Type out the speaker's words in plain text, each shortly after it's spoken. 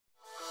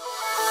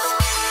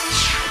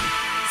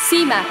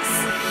CMAXS.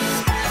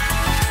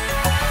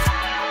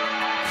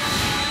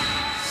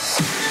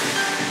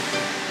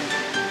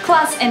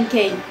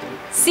 ClassNK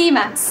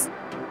CMAXS.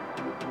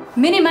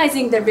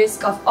 Minimizing the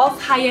risk of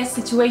off-hire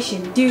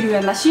situation due to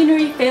a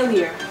machinery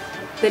failure.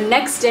 The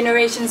next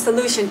generation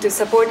solution to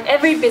support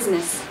every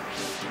business.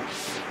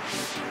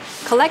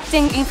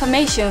 Collecting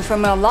information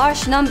from a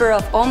large number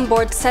of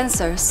onboard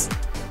sensors,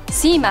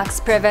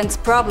 CMAXS prevents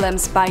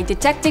problems by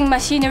detecting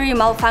machinery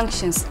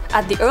malfunctions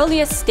at the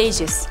earliest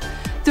stages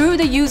through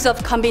the use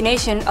of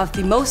combination of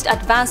the most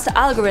advanced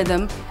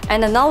algorithm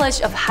and the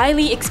knowledge of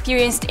highly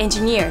experienced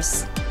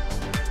engineers.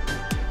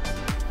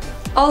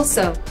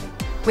 Also,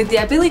 with the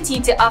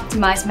ability to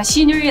optimize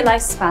machinery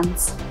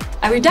lifespans,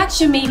 a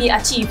reduction may be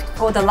achieved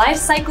for the life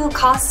cycle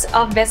costs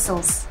of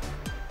vessels.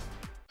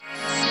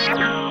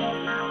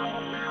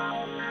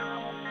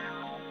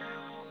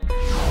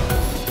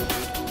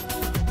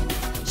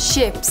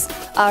 Ships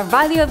are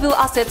valuable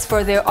assets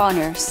for their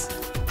owners.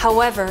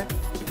 However,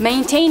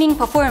 maintaining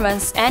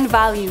performance and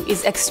value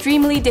is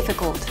extremely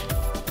difficult.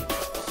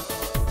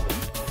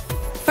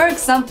 For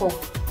example,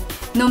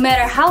 no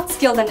matter how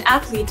skilled an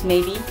athlete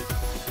may be,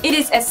 it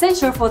is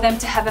essential for them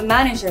to have a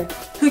manager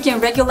who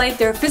can regulate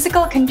their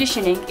physical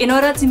conditioning in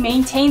order to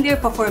maintain their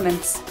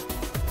performance.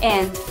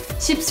 And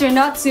ships are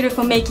not suited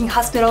for making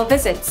hospital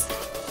visits.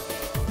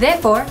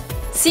 Therefore,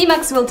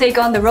 CMAXS will take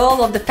on the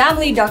role of the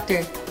family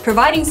doctor,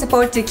 providing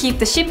support to keep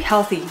the ship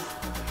healthy.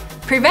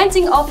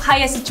 Preventing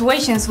off-hire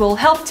situations will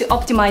help to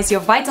optimize your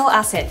vital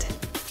asset.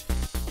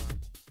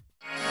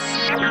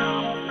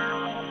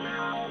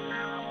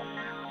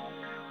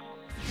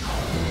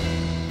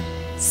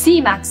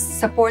 CMAXS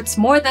supports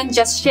more than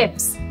just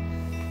ships.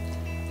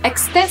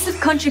 Extensive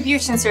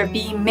contributions are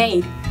being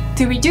made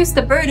to reduce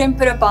the burden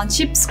put upon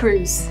ship's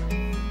crews.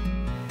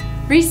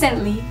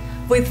 Recently,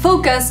 we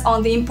focus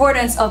on the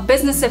importance of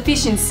business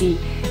efficiency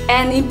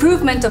and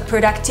improvement of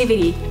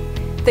productivity.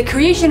 The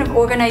creation of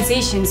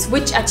organizations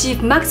which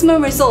achieve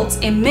maximum results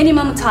in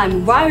minimum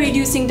time while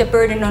reducing the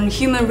burden on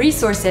human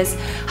resources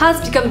has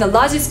become the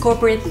largest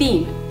corporate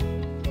theme.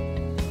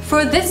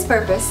 For this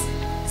purpose,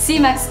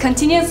 CMAXS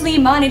continuously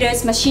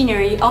monitors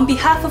machinery on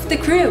behalf of the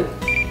crew.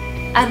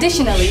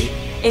 Additionally,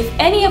 if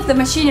any of the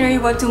machinery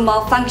were to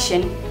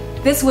malfunction,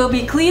 this will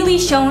be clearly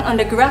shown on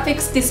the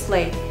graphics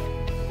display,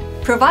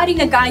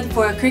 providing a guide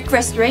for a quick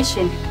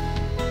restoration.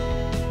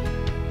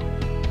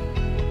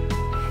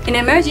 In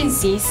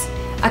emergencies,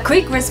 a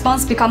quick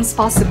response becomes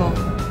possible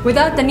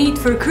without the need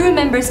for crew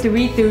members to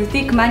read through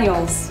thick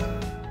manuals.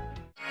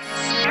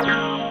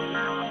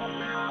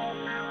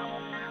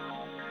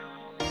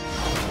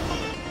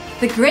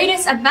 The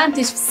greatest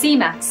advantage of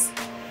CMAXS,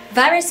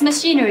 various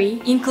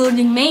machinery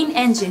including main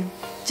engine,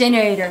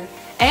 generator,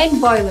 and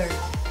boiler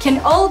can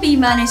all be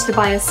managed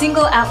by a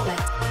single outlet.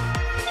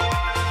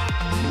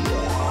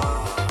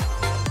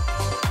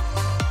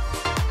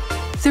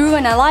 Through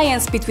an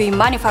alliance between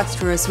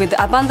manufacturers with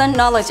abundant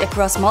knowledge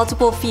across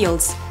multiple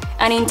fields,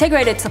 an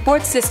integrated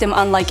support system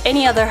unlike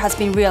any other has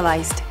been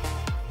realized.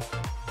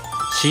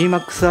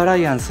 CMAXS アラ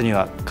イアンスに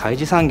は海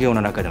事産業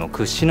の中でも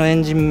屈指のエ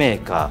ンジンメ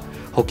ーカ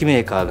ー、補機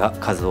メーカーが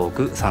数多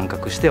く参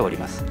画しており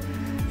ます。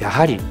や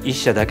はり一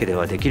社だけで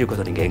はできるこ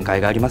とに限界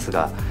があります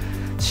が、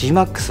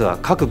CMAXS は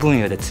各分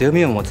野で強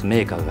みを持つ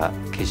メーカーが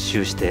結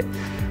集して、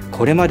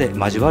これまで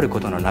交わる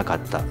ことのなかっ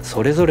た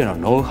それぞれの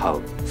ノウハ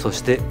ウ、そ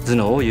して頭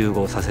脳を融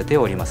合させて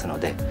おりますの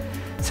で、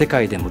世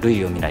界でも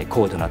類を見ない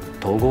高度な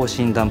統合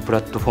診断プ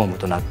ラットフォーム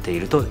となってい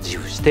ると自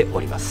負してお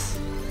ります。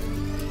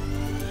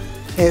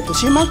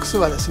CMAXS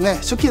はですね、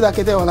初期だ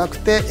けではなく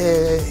て、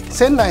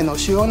船内の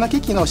主要な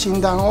機器の診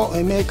断を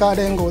メーカー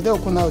連合で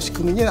行う仕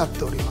組みになっ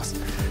ております。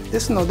で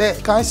すので、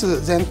機数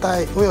全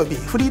体および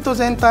フリート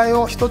全体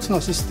を一つ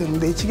のシステム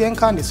で一元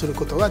管理する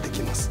ことがで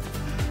きます。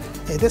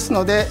です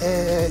の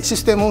で、シ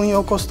ステム運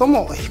用コスト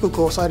も低く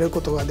抑えるこ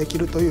とができ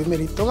るというメ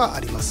リットがあ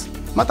ります。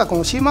またこ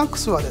の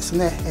CMAXS はです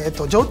ね、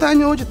状態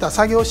に応じた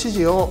作業指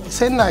示を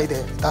船内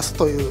で出す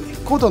という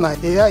高度な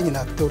AI に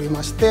なっており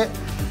まして、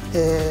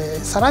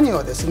さらに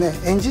はですね、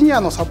エンジニア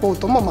のサポー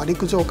トも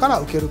陸上から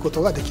受けるこ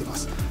とができま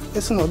す。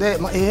ですので、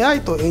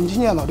AI とエンジ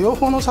ニアの両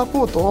方のサ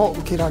ポートを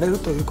受けられる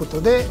というこ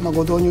とで、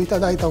ご導入いた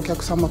だいたお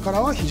客様か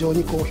らは非常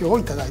に好評を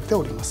いただいて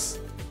おります。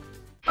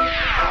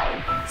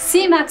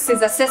CMAXS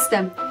is a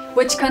system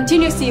which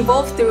continuously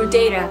evolves through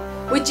data,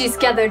 which is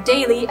gathered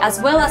daily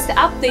as well as the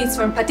updates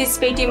from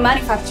participating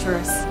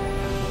manufacturers.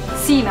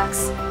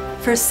 CMAXS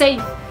for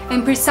safe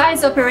and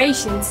precise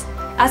operations,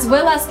 as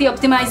well as the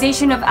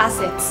optimization of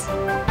assets.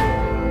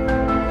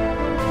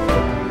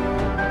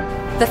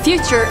 The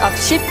future of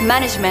ship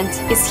management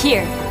is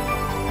here.